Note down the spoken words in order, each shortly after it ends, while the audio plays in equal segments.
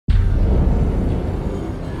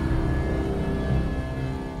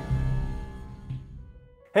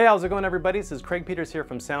Hey, how's it going everybody? This is Craig Peters here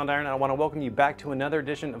from Soundiron, and I want to welcome you back to another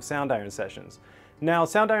edition of Soundiron Sessions. Now,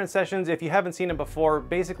 Soundiron Sessions, if you haven't seen it before,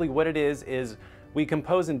 basically what it is we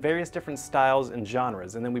compose in various different styles and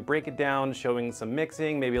genres, and then we break it down, showing some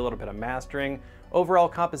mixing, maybe a little bit of mastering, overall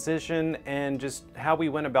composition, and just how we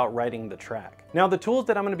went about writing the track. Now, the tools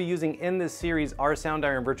that I'm going to be using in this series are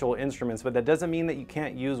Soundiron virtual instruments, but that doesn't mean that you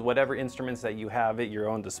can't use whatever instruments that you have at your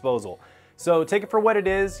own disposal. So take it for what it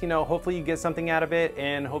is, hopefully you get something out of it,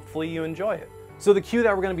 and hopefully you enjoy it. So the cue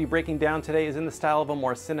that we're going to be breaking down today is in the style of a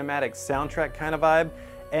more cinematic soundtrack kind of vibe.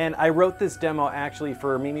 And I wrote this demo actually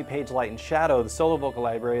for Mimi Page Light and Shadow, the solo vocal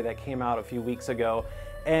library that came out a few weeks ago.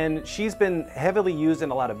 And she's been heavily used in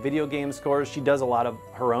a lot of video game scores. She does a lot of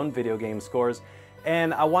her own video game scores.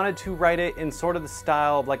 And I wanted to write it in sort of the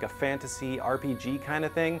style of like a fantasy RPG kind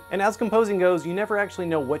of thing. And as composing goes, you never actually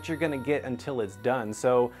know what you're going to get until it's done.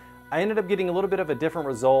 So I ended up getting a little bit of a different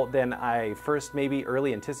result than I first maybe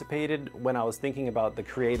early anticipated when I was thinking about the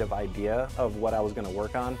creative idea of what I was going to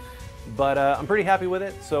work on. But I'm pretty happy with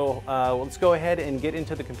it, so let's go ahead and get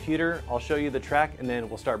into the computer. I'll show you the track and then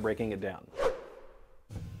we'll start breaking it down.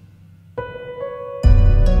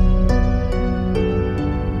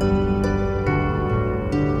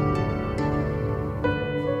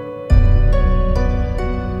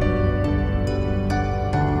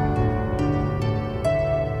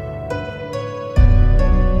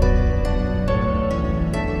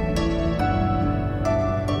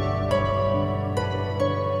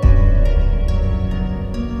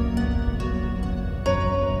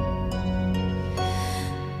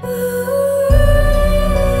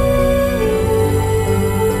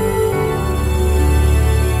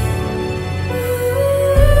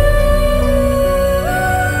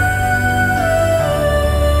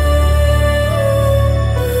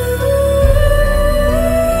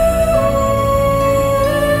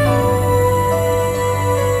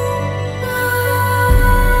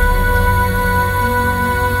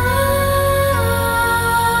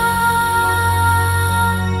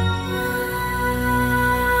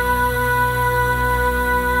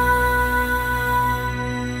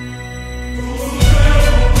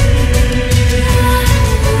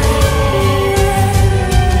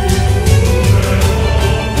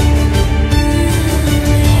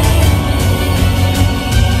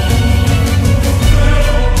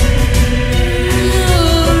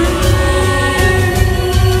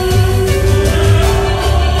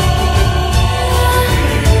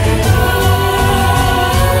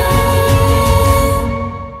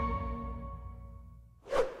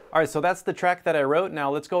 Alright, so that's the track that I wrote.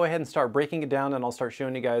 Now let's go ahead and start breaking it down, and I'll start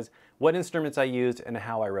showing you guys what instruments I used and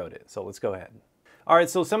how I wrote it. So let's go ahead.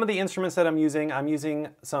 Alright, so some of the instruments that I'm using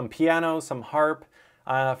some piano, some harp.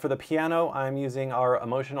 For the piano, I'm using our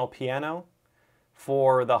emotional piano.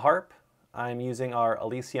 For the harp, I'm using our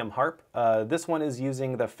Elysium harp. This one is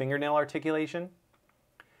using the fingernail articulation.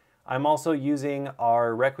 I'm also using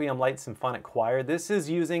our Requiem light symphonic choir. This is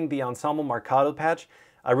using the ensemble marcato patch.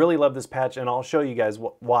 I really love this patch, and I'll show you guys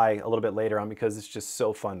why a little bit later on, because it's just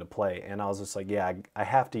so fun to play. And I was just like, yeah, I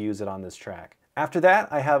have to use it on this track. After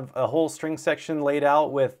that, I have a whole string section laid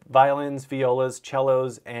out with violins, violas,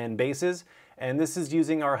 cellos, and basses. And this is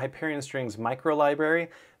using our Hyperion strings micro library.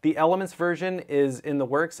 The Elements version is in the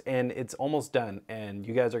works, and it's almost done, and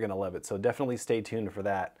you guys are gonna love it. So definitely stay tuned for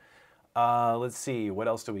that. Let's see, what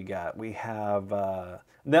else do we got? We have,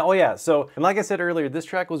 oh yeah, so, and like I said earlier, this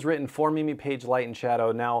track was written for Mimi Page Light and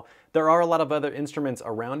Shadow. Now, there are a lot of other instruments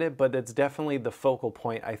around it, but it's definitely the focal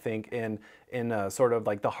point, I think, in sort of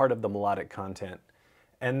like the heart of the melodic content.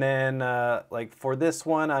 And then, like for this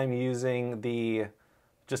one, I'm using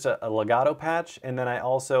just a legato patch, and then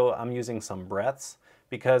I'm using some breaths,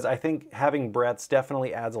 because I think having breaths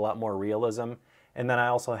definitely adds a lot more realism. And then I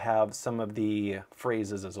also have some of the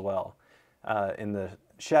phrases as well. In the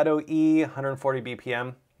Shadow E, 140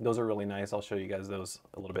 BPM. Those are really nice. I'll show you guys those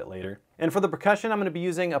a little bit later. And for the percussion, I'm going to be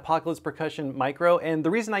using Apocalypse Percussion Micro. And the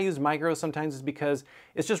reason I use Micro sometimes is because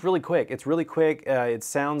it's just really quick. It's really quick. It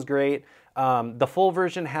sounds great. The full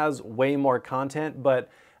version has way more content, but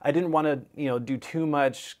I didn't want to, do too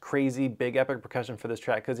much crazy big epic percussion for this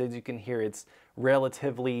track, because as you can hear, it's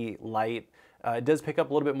relatively light. It does pick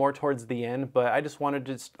up a little bit more towards the end, but I just wanted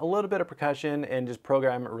just a little bit of percussion and just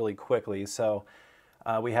program it really quickly. So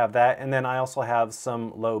we have that, and then I also have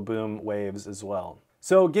some low boom waves as well.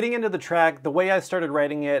 So getting into the track, the way I started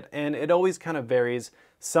writing it, and it always kind of varies.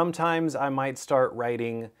 Sometimes I might start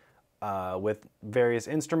writing with various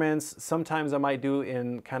instruments. Sometimes I might do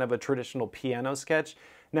in kind of a traditional piano sketch.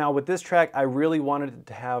 Now with this track, I really wanted it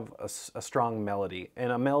to have a strong melody,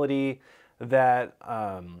 and a melody that,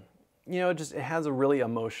 you know, it has a really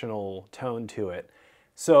emotional tone to it.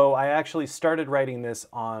 So I actually started writing this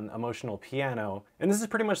on emotional piano, and this is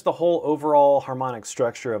pretty much the whole overall harmonic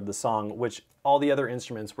structure of the song, which all the other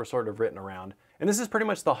instruments were sort of written around. And this is pretty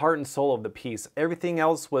much the heart and soul of the piece. Everything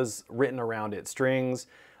else was written around it. Strings,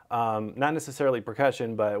 not necessarily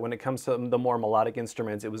percussion, but when it comes to the more melodic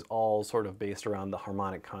instruments, it was all sort of based around the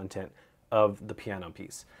harmonic content of the piano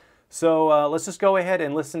piece. So let's just go ahead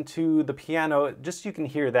and listen to the piano, just so you can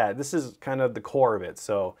hear that. This is kind of the core of it,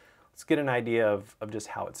 so let's get an idea of just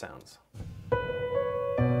how it sounds.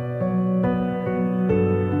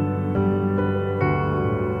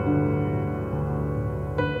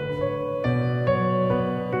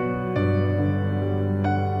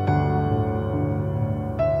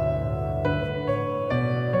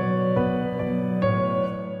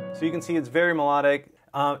 So you can see it's very melodic.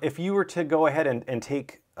 If you were to go ahead and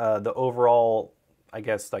take the overall, I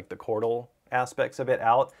guess, like the chordal aspects of it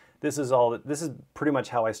out, this is pretty much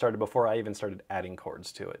how I started before I even started adding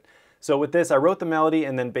chords to it. So with this, I wrote the melody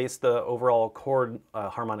and then based the overall chord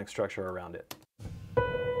harmonic structure around it.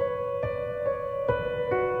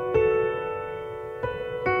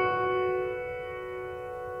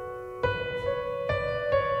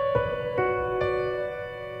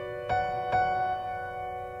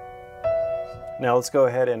 Now let's go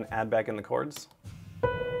ahead and add back in the chords.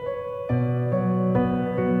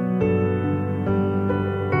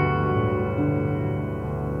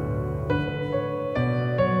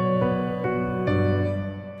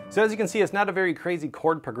 So as you can see, it's not a very crazy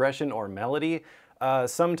chord progression or melody.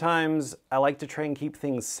 Sometimes I like to try and keep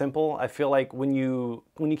things simple. I feel like when you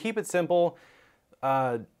keep it simple,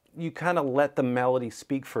 you kind of let the melody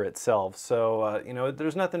speak for itself. So you know,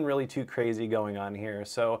 there's nothing really too crazy going on here.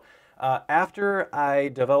 So after I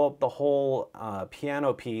developed the whole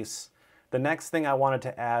piano piece, the next thing I wanted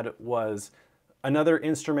to add was another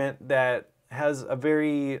instrument that has a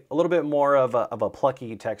little bit more of a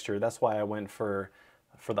plucky texture. That's why I went for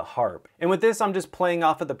the harp. And with this, I'm just playing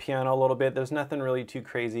off of the piano a little bit. There's nothing really too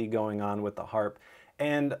crazy going on with the harp.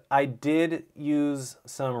 And I did use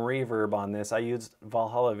some reverb on this. I used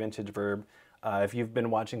Valhalla Vintage Verb. If you've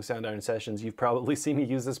been watching Soundiron Sessions, you've probably seen me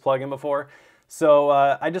use this plugin before. So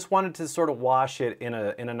I just wanted to sort of wash it in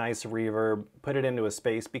a nice reverb, put it into a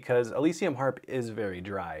space, because Elysium Harp is very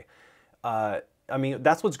dry. I mean,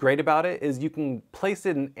 that's what's great about it, is you can place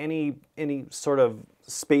it in any sort of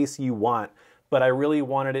space you want, but I really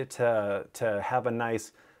wanted it to have a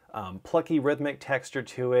nice plucky rhythmic texture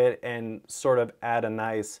to it and sort of add a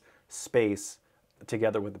nice space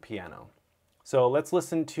together with the piano. So let's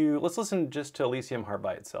listen just to Elysium Harp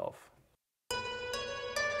by itself.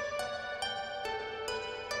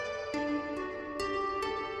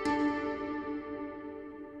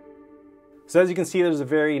 So as you can see, there's a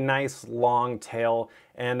very nice long tail,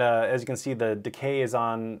 and as you can see, the decay is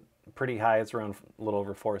on pretty high. It's around a little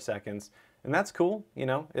over 4 seconds, and that's cool. You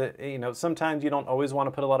know, sometimes you don't always want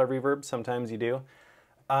to put a lot of reverb. Sometimes you do.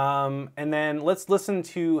 And then let's listen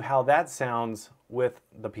to how that sounds with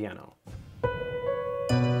the piano.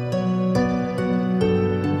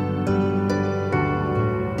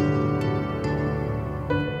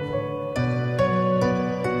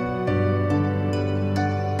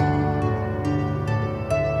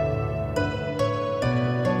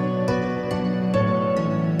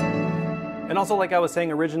 And also, like I was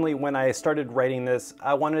saying originally, when I started writing this,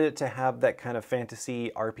 I wanted it to have that kind of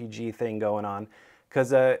fantasy RPG thing going on,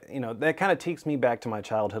 because you know, that kind of takes me back to my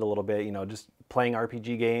childhood a little bit. You know, just playing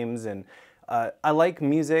RPG games, and I like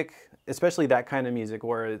music, especially that kind of music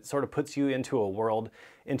where it sort of puts you into a world,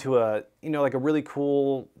 into a, you know, like a really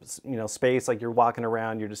cool, you know, space. Like you're walking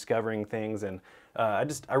around, you're discovering things, and I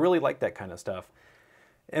really like that kind of stuff.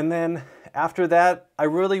 And then after that, I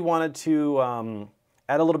really wanted to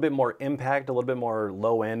add a little bit more impact, a little bit more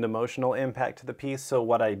low-end emotional impact to the piece. So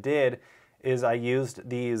what I did is I used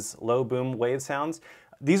these low boom wave sounds.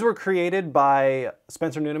 These were created by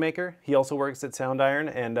Spencer Nunemaker. He also works at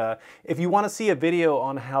Soundiron. And if you want to see a video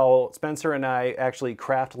on how Spencer and I actually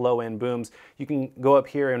craft low-end booms, you can go up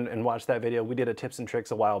here and watch that video. We did a tips and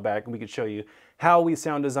tricks a while back, and we could show you how we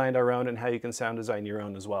sound designed our own and how you can sound design your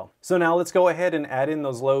own as well. So now let's go ahead and add in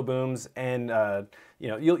those low booms, and you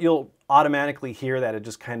know, you'll automatically hear that it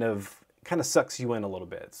just kind of sucks you in a little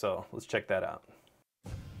bit. So let's check that out.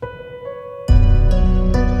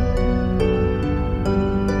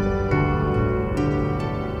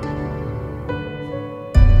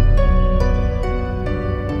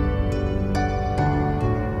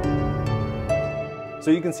 So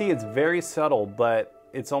you can see it's very subtle, but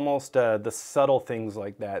it's almost the subtle things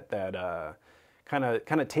like that that kind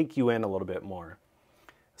of take you in a little bit more.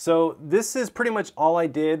 So this is pretty much all I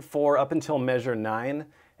did for up until measure 9,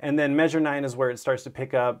 And then measure 9 is where it starts to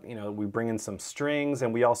pick up. You know, we bring in some strings,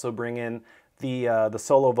 and we also bring in the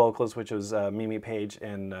solo vocals, which was Mimi Page.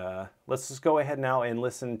 And let's just go ahead now and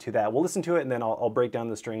listen to that. We'll listen to it, and then I'll break down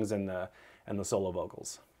the strings and the solo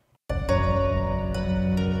vocals.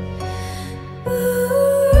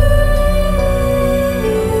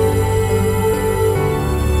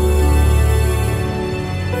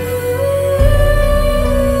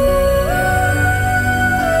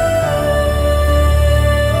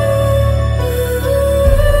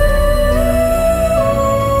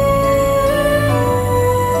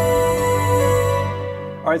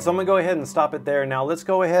 All right, so I'm gonna go ahead and stop it there. Now let's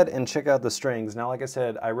go ahead and check out the strings. Now, like I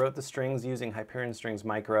said, I wrote the strings using Hyperion Strings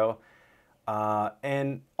Micro.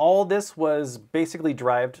 And all this was basically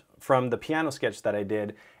derived from the piano sketch that I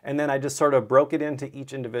did. And then I just sort of broke it into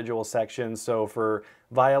each individual section. So for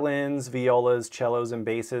violins, violas, cellos, and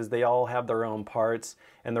basses, they all have their own parts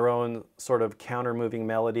and their own sort of counter-moving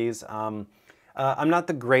melodies. I'm not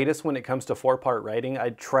the greatest when it comes to 4-part writing.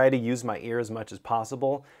 I try to use my ear as much as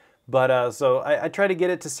possible. But so I try to get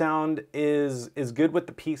it to sound as good with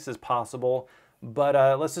the piece as possible. But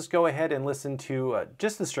let's just go ahead and listen to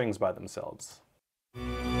just the strings by themselves.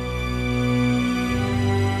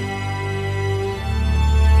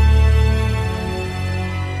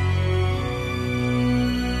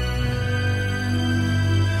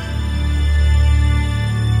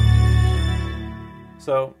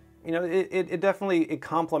 So, you know, it definitely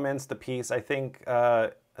complements the piece. I think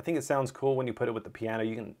it sounds cool when you put it with the piano.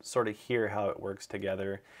 You can sort of hear how it works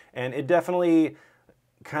together. And it definitely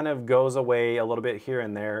kind of goes away a little bit here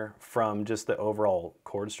and there from just the overall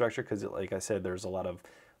chord structure, because like I said, there's a lot of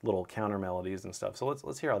little counter melodies and stuff. So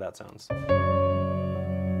let's hear how that sounds.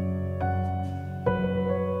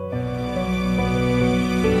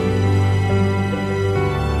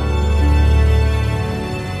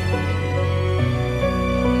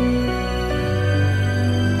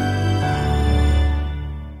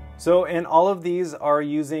 So, and all of these are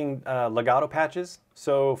using legato patches.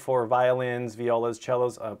 So for violins, violas,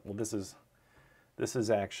 cellos, well, this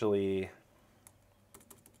is actually,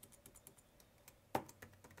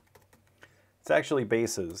 it's actually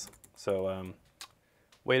basses. So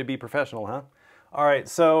way to be professional, huh? All right,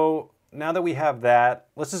 so now that we have that,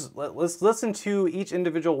 let's listen to each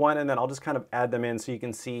individual one, and then I'll just kind of add them in so you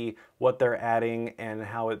can see what they're adding and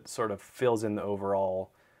how it sort of fills in the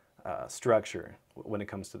overall structure when it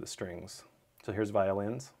comes to the strings. So here's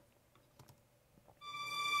violins.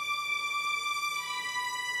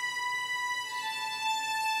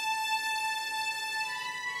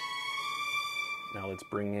 Now let's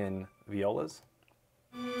bring in violas.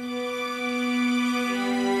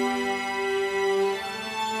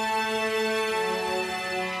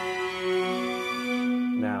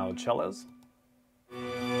 Now cellos.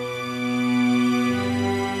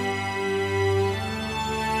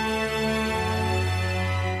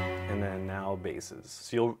 Basses.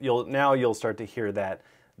 So you'll start to hear that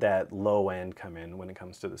low end come in when it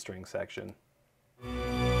comes to the string section.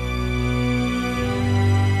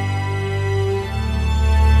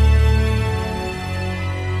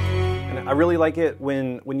 And I really like it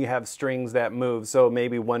when you have strings that move. So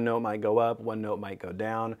maybe one note might go up, one note might go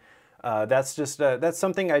down. That's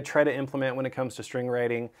something I try to implement when it comes to string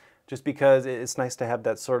writing, just because it's nice to have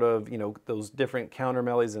that sort of, you know, those different counter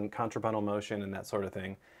melodies and contrapuntal motion and that sort of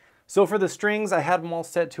thing. So for the strings, I had them all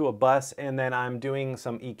set to a bus, and then I'm doing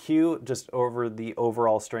some EQ just over the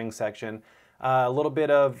overall string section. A little bit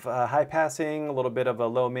of high passing, a little bit of a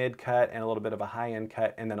low mid cut, and a little bit of a high end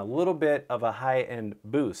cut, and then a little bit of a high end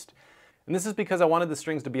boost. And this is because I wanted the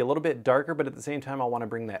strings to be a little bit darker, but at the same time I want to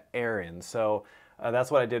bring that air in. So that's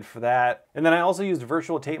what I did for that. And then I also used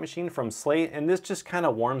Virtual Tape Machine from Slate, and this just kind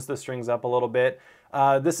of warms the strings up a little bit.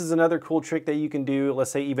 This is another cool trick that you can do,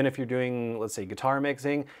 let's say even if you're doing, let's say, guitar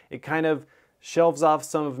mixing. It kind of shelves off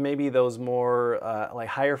some of maybe those more like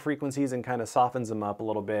higher frequencies and kind of softens them up a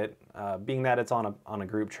little bit. Being that it's on a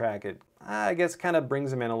group track, it I guess kind of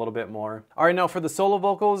brings them in a little bit more. All right, now for the solo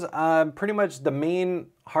vocals, pretty much the main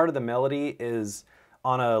heart of the melody is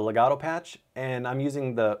on a legato patch, and I'm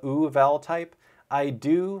using the oo vowel type. I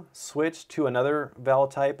do switch to another vowel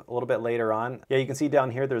type a little bit later on. Yeah, you can see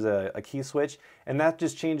down here there's a key switch, and that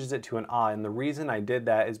just changes it to an ah. And the reason I did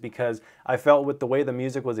that is because I felt with the way the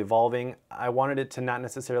music was evolving, I wanted it to not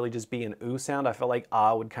necessarily just be an oo sound. I felt like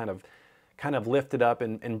ah would kind of lift it up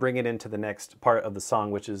and bring it into the next part of the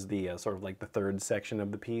song, which is the sort of like the third section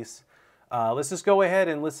of the piece. Let's just go ahead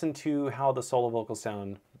and listen to how the solo vocals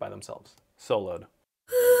sound by themselves, soloed.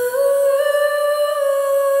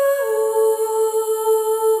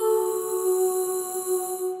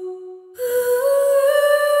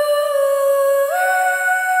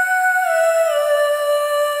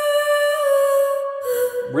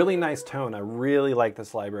 really nice tone. I really like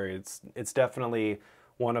this library. It's definitely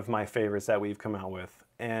one of my favorites that we've come out with.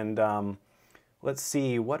 And let's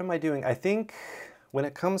see, what am I doing? I think when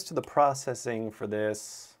it comes to the processing for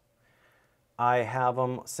this, I have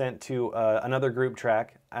them sent to another group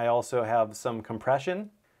track. I also have some compression.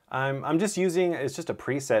 I'm just using, it's just a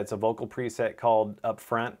preset. It's a vocal preset called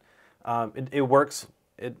Upfront. It works.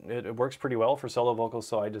 It works pretty well for solo vocals,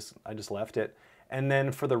 so I just left it. And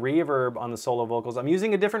then for the reverb on the solo vocals, I'm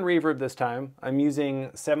using a different reverb this time. I'm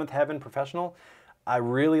using Seventh Heaven Professional. I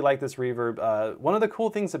really like this reverb. One of the cool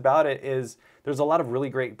things about it is there's a lot of really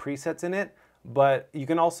great presets in it, but you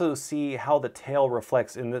can also see how the tail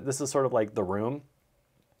reflects in this is sort of like the room,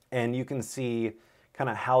 and you can see kind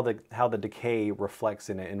of how the decay reflects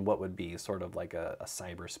in it in what would be sort of like a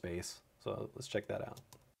cyberspace. So let's check that out.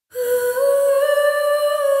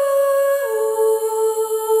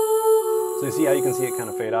 So you see how you can see it kind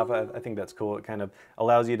of fade off? I think that's cool. It kind of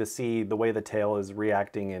allows you to see the way the tail is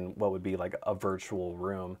reacting in what would be like a virtual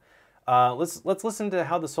room. Let's listen to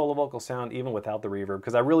how the solo vocals sound even without the reverb,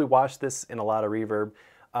 because I really watched this in a lot of reverb.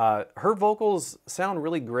 Her vocals sound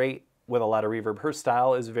really great with a lot of reverb. Her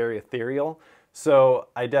style is very ethereal. So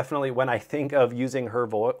I definitely, when I think of using her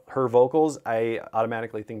vocals, I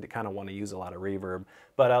automatically think to kind of want to use a lot of reverb.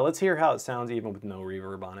 But let's hear how it sounds even with no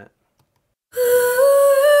reverb on it.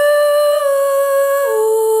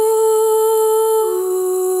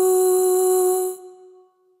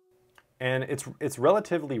 And it's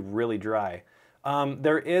relatively really dry.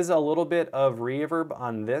 There is a little bit of reverb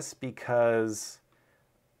on this because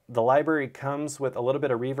the library comes with a little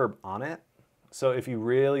bit of reverb on it. So if you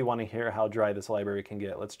really want to hear how dry this library can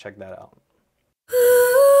get, let's check that out.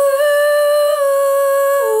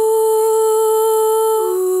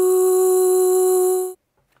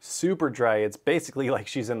 Super dry. It's basically like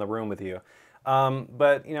she's in the room with you.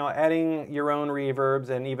 But you know, adding your own reverbs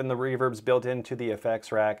and even the reverbs built into the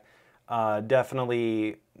effects rack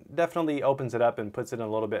definitely opens it up and puts it in a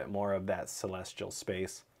little bit more of that celestial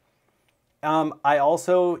space. I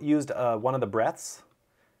also used one of the breaths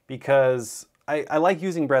because I like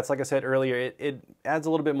using breaths. Like I said earlier, it adds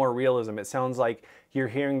a little bit more realism. It sounds like you're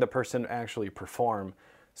hearing the person actually perform.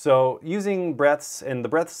 So using breaths, and the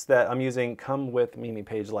breaths that I'm using come with Mimi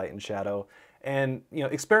Page Light and Shadow, and you know,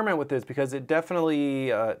 experiment with this because it definitely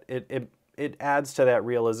it adds to that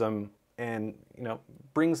realism and you know,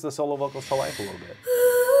 brings the solo vocals to life a little bit.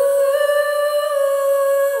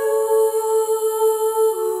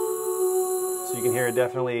 So you can hear it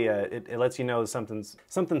definitely, it lets you know something's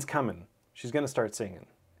coming. She's gonna start singing.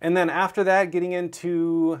 And then after that, getting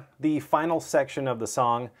into the final section of the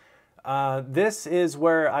song, this is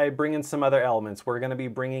where I bring in some other elements. We're gonna be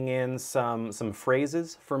bringing in some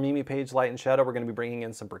phrases for Mimi Page Light and Shadow. We're gonna be bringing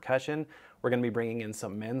in some percussion. We're gonna be bringing in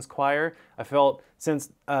some men's choir. I felt since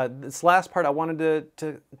this last part, I wanted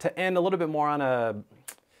to end a little bit more on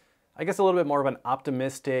I guess a little bit more of an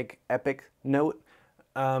optimistic, epic note.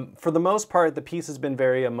 For the most part, the piece has been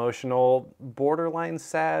very emotional, borderline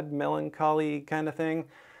sad, melancholy kind of thing.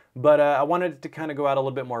 But I wanted it to kind of go out a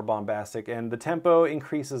little bit more bombastic, and the tempo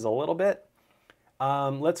increases a little bit.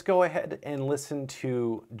 Let's go ahead and listen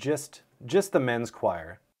to just the men's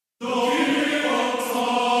choir.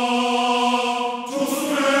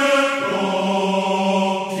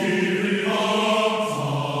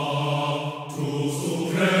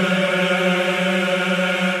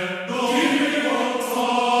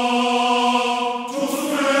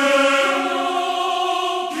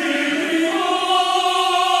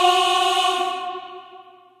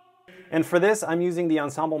 And for this, I'm using the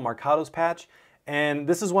Ensemble Marcatos patch, and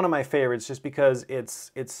this is one of my favorites just because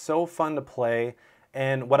it's so fun to play.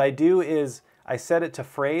 And what I do is I set it to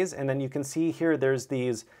phrase, and then you can see here there's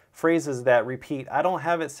these phrases that repeat. I don't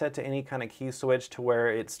have it set to any kind of key switch to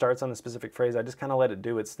where it starts on a specific phrase. I just kind of let it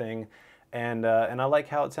do its thing, and I like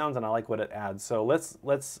how it sounds and I like what it adds. So I'm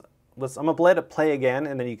gonna let it play again,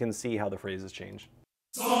 and then you can see how the phrases change.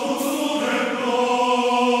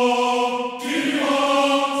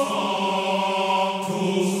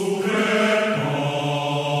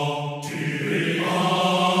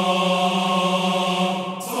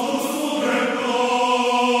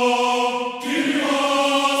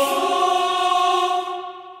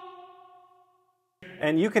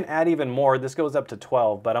 And you can add even more. This goes up to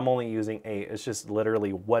 12, but I'm only using 8. It's just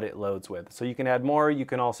literally what it loads with. So you can add more. You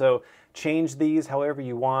can also change these however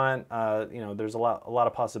you want. You know, there's a lot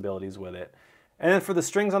of possibilities with it. And then for the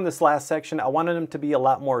strings on this last section, I wanted them to be a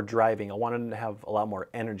lot more driving. I wanted them to have a lot more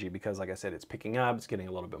energy because, like I said, it's picking up. It's getting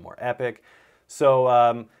a little bit more epic.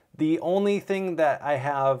 So the only thing that I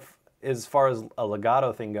have as far as a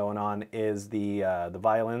legato thing going on is the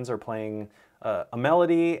violins are playing a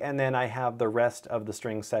melody, and then I have the rest of the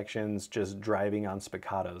string sections just driving on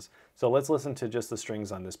spiccatos. So let's listen to just the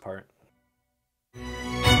strings on this part.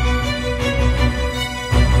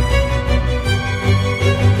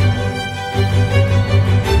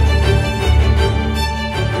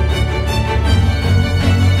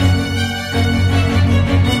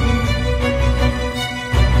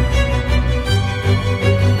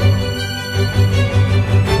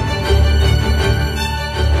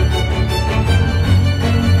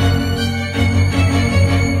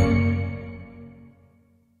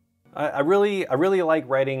 I really like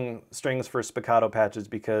writing strings for spiccato patches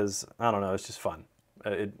because, I don't know, it's just fun.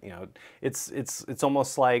 It's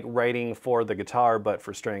almost like writing for the guitar, but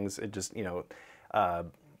for strings. It just,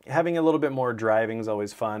 having a little bit more driving is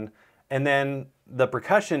always fun. And then the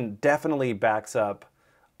percussion definitely backs up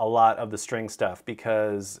a lot of the string stuff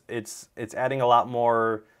because it's adding a lot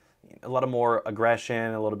more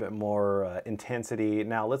aggression, a little bit more intensity.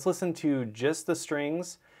 Now let's listen to just the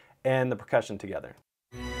strings and the percussion together.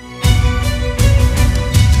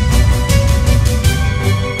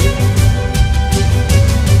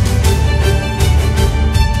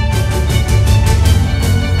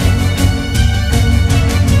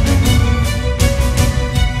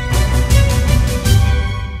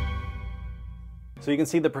 So you can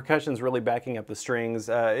see the percussion's really backing up the strings.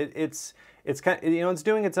 It's kind of, it's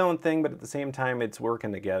doing its own thing, but at the same time it's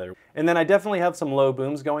working together. And then I definitely have some low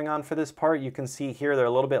booms going on for this part. You can see here they're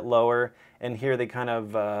a little bit lower, and here they kind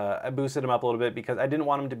of, I boosted them up a little bit because I didn't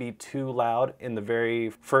want them to be too loud in the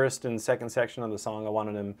very first and second section of the song. I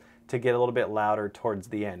wanted them to get a little bit louder towards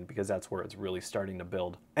the end because that's where it's really starting to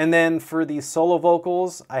build. And then for the solo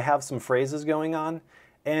vocals, I have some phrases going on.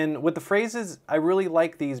 And with the phrases, I really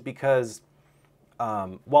like these because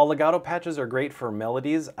while legato patches are great for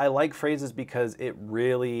melodies, I like phrases because it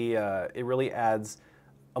really adds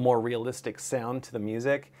a more realistic sound to the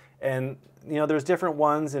music. And there's different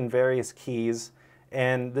ones in various keys,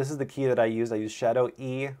 and this is the key that I use. I use Shadow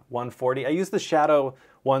E 140. I use the shadow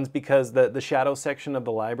ones because the shadow section of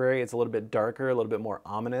the library is a little bit darker, a little bit more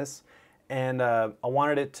ominous, and I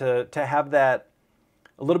wanted it to have that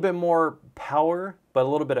a little bit more power, but a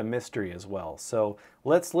little bit of mystery as well. So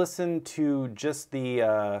let's listen to just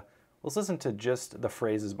the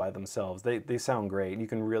phrases by themselves. They sound great. You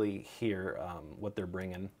can really hear what they're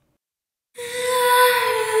bringing.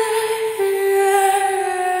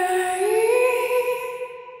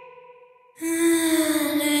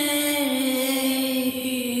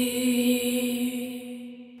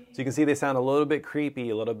 So you can see they sound a little bit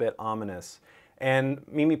creepy, a little bit ominous. And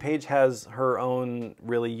Mimi Page has her own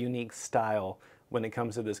really unique style when it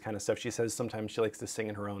comes to this kind of stuff. She says sometimes she likes to sing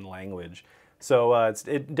in her own language. So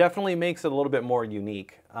it definitely makes it a little bit more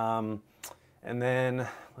unique. And then,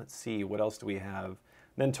 let's see, what else do we have?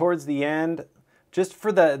 Then towards the end, just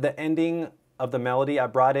for the ending of the melody, I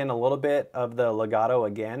brought in a little bit of the legato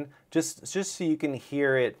again, just so you can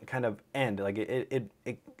hear it kind of end. Like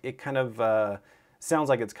it kind of sounds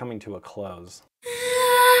like it's coming to a close.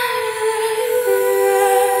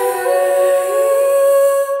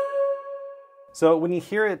 So when you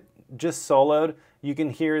hear it just soloed, you can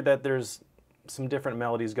hear that there's some different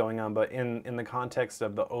melodies going on, but in the context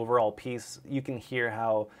of the overall piece, you can hear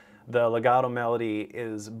how the legato melody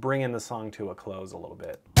is bringing the song to a close a little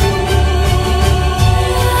bit.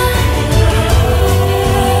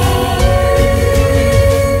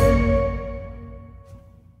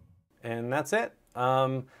 And that's it.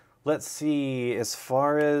 Let's see, as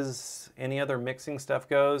far as any other mixing stuff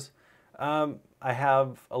goes, I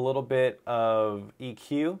have a little bit of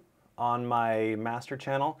EQ on my master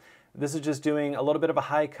channel. This is just doing a little bit of a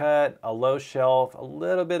high cut, a low shelf, a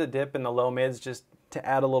little bit of dip in the low mids just to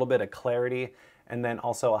add a little bit of clarity, and then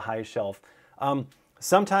also a high shelf.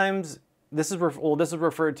 Sometimes this is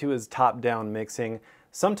referred to as top-down mixing.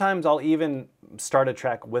 Sometimes I'll even start a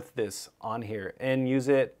track with this on here and use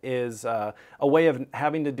it as a way of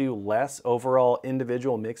having to do less overall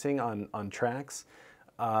individual mixing on tracks.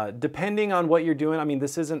 Depending on what you're doing, I mean,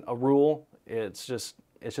 this isn't a rule, it's just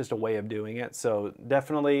a way of doing it. So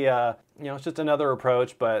definitely, it's just another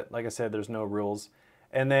approach, but like I said, there's no rules.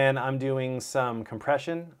 And then I'm doing some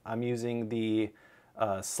compression. I'm using the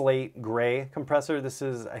Slate Gray compressor. This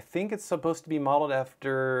is, I think it's supposed to be modeled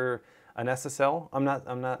after an SSL. I'm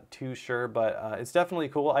not too sure, but it's definitely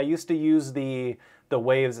cool. I used to use the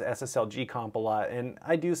Waves SSL G comp a lot, and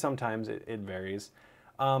I do sometimes, it varies.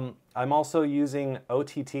 I'm also using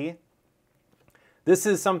OTT. This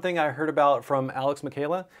is something I heard about from Alex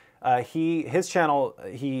Michaela. His channel,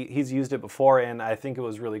 he's used it before, and I think it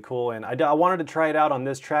was really cool. And I wanted to try it out on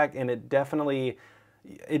this track, and it definitely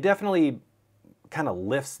kind of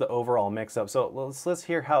lifts the overall mix up. So let's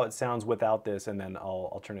hear how it sounds without this, and then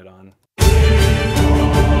I'll turn it on.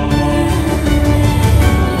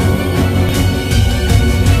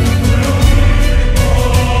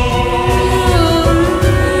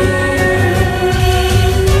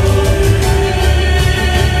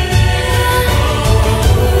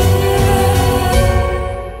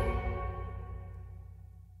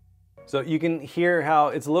 So you can hear how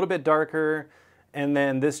it's a little bit darker, and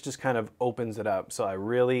then this just kind of opens it up. So I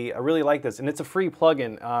really like this, and it's a free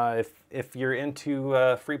plugin. If you're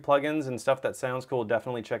into free plugins and stuff that sounds cool,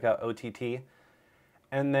 definitely check out OTT.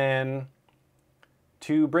 And then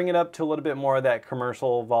to bring it up to a little bit more of that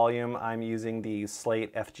commercial volume, I'm using the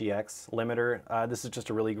Slate FGX limiter. This is just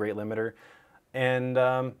a really great limiter. And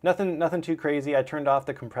nothing too crazy. I turned off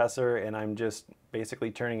the compressor, and I'm just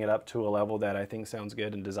basically turning it up to a level that I think sounds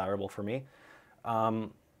good and desirable for me.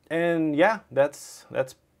 And yeah, that's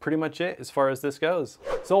pretty much it as far as this goes.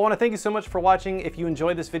 So I want to thank you so much for watching. If you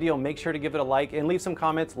enjoyed this video, make sure to give it a like and leave some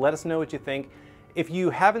comments. Let us know what you think. If you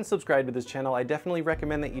haven't subscribed to this channel, I definitely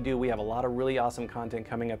recommend that you do. We have a lot of really awesome content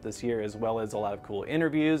coming up this year, as well as a lot of cool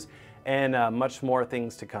interviews and much more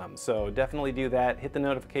things to come. So definitely do that. Hit the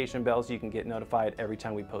notification bell so you can get notified every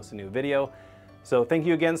time we post a new video. So thank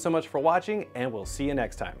you again so much for watching, and we'll see you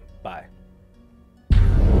next time. Bye.